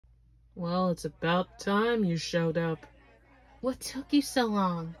Well, it's about time you showed up. What took you so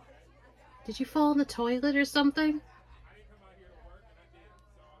long? Did you fall in the toilet or something?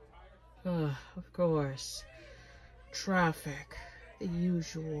 Of course. Traffic. The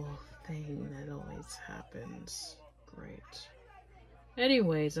usual thing that always happens. Great.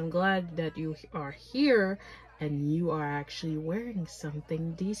 Anyways, I'm glad that you are here and you are actually wearing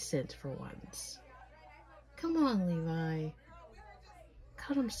something decent for once. Come on, Levi.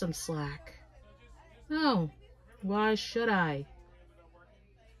 Cut him some slack. No, why should I?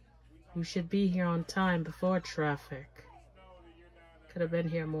 You should be here on time before traffic. Could have been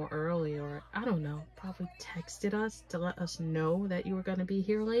here more early, or I don't know, probably texted us to let us know that you were going to be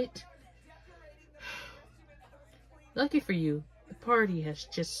here late. Lucky for you, the party has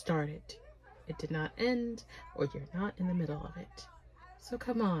just started. It did not end, or you're not in the middle of it. So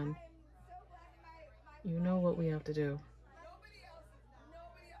come on. You know what we have to do.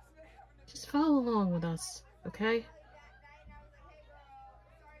 Just follow along with us, okay?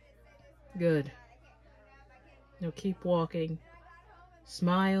 Good. Now keep walking.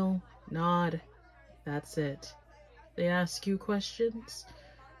 Smile, nod, that's it. They ask you questions,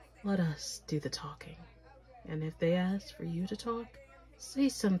 let us do the talking. And if they ask for you to talk, say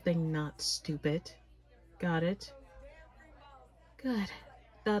something not stupid. Got it? Good.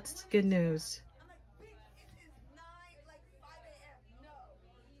 That's good news.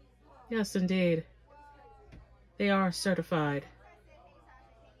 Yes, indeed. They are certified.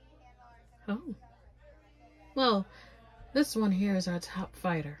 Oh. Well, this one here is our top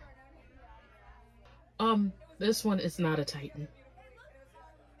fighter. This one is not a Titan.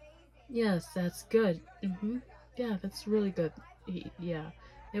 Yes, that's good. Yeah, that's really good. Yeah,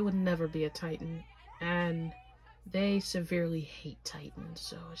 they would never be a Titan. And they severely hate Titans,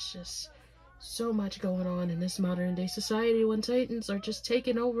 so it's just so much going on in this modern day society when Titans are just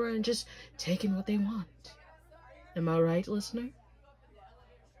taking over and just taking what they want. Am I right, listener?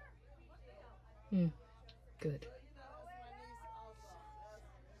 Good.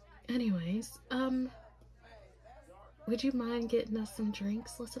 Anyways, would you mind getting us some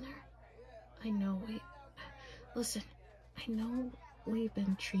drinks, listener? I know we've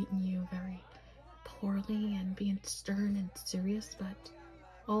been treating you very poorly and being stern and serious, but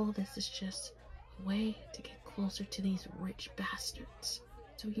all of this is just a way to get closer to these rich bastards.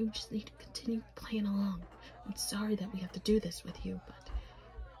 So you just need to continue playing along. I'm sorry that we have to do this with you, but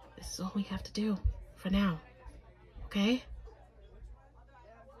this is all we have to do for now. Okay?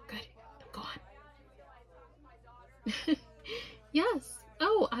 Good. Go on. Yes.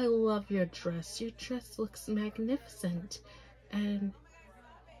 Oh, I love your dress. Your dress looks magnificent. And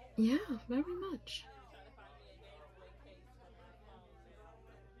yeah, very much.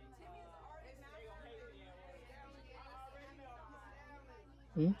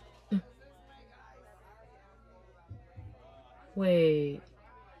 Wait,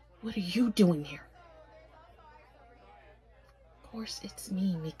 what are you doing here? Of course it's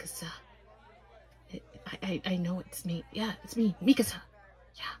me, Mikasa. I know it's me. Yeah, it's me, Mikasa.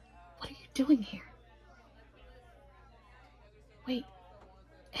 Yeah, what are you doing here? Wait,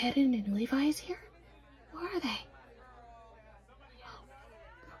 Eren and Levi is here? Where are they? Oh,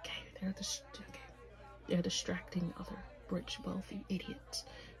 okay, they're distracting other rich, wealthy idiots.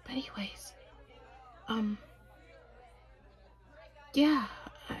 But anyways, yeah,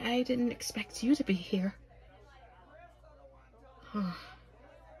 I didn't expect you to be here. Huh.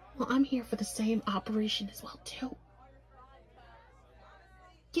 Well, I'm here for the same operation as well, too.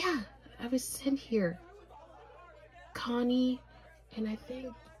 Yeah, I was sent here. Connie, and I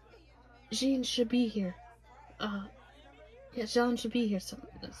think Jean should be here. Yeah, Jean should be here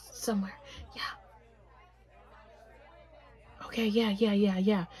somewhere. Yeah. Okay, yeah.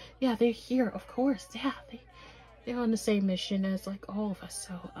 Yeah, they're here, of course. Yeah, they're on the same mission as, like, all of us.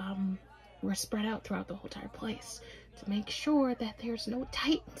 So, we're spread out throughout the whole entire place to make sure that there's no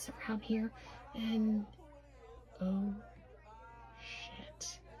Titans around here. And, oh,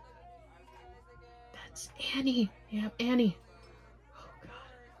 shit. That's Annie. Yeah, Annie. Oh,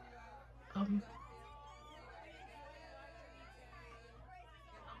 God.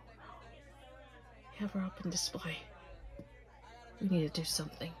 Have her up in display. We need to do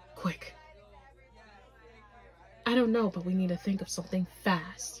something. Quick. I don't know, but we need to think of something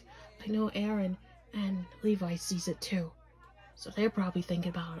fast. I know Eren and Levi sees it too. So they're probably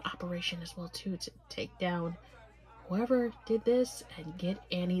thinking about an operation as well too to take down whoever did this and get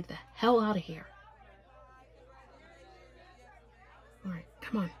Annie the hell out of here. Alright,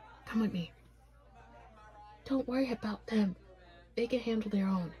 come on. Come with me. Don't worry about them. They can handle their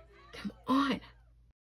own. Come on.